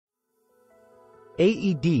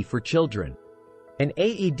AED for children. An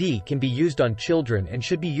AED can be used on children and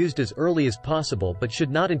should be used as early as possible but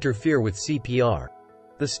should not interfere with CPR.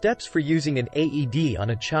 The steps for using an AED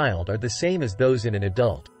on a child are the same as those in an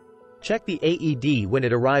adult. Check the AED when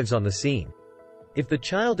it arrives on the scene. If the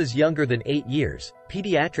child is younger than 8 years,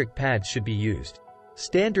 pediatric pads should be used.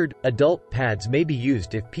 Standard, adult pads may be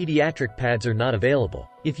used if pediatric pads are not available.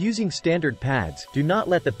 If using standard pads, do not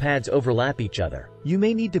let the pads overlap each other. You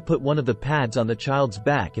may need to put one of the pads on the child's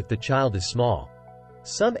back if the child is small.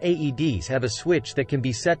 Some AEDs have a switch that can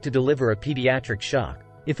be set to deliver a pediatric shock.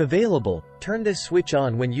 If available, turn this switch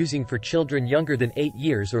on when using for children younger than 8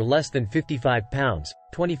 years or less than 55 pounds,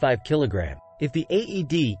 25 kilograms. If the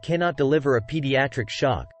AED cannot deliver a pediatric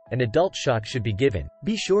shock, an adult shock should be given.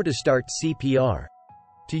 Be sure to start CPR.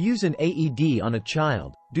 To use an AED on a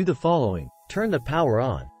child, do the following. Turn the power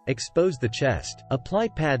on. Expose the chest. Apply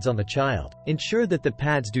pads on the child. Ensure that the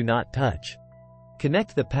pads do not touch.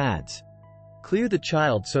 Connect the pads. Clear the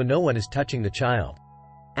child so no one is touching the child.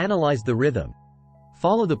 Analyze the rhythm.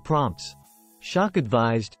 Follow the prompts. Shock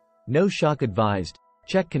advised, no shock advised,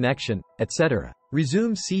 check connection, etc.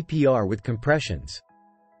 Resume CPR with compressions.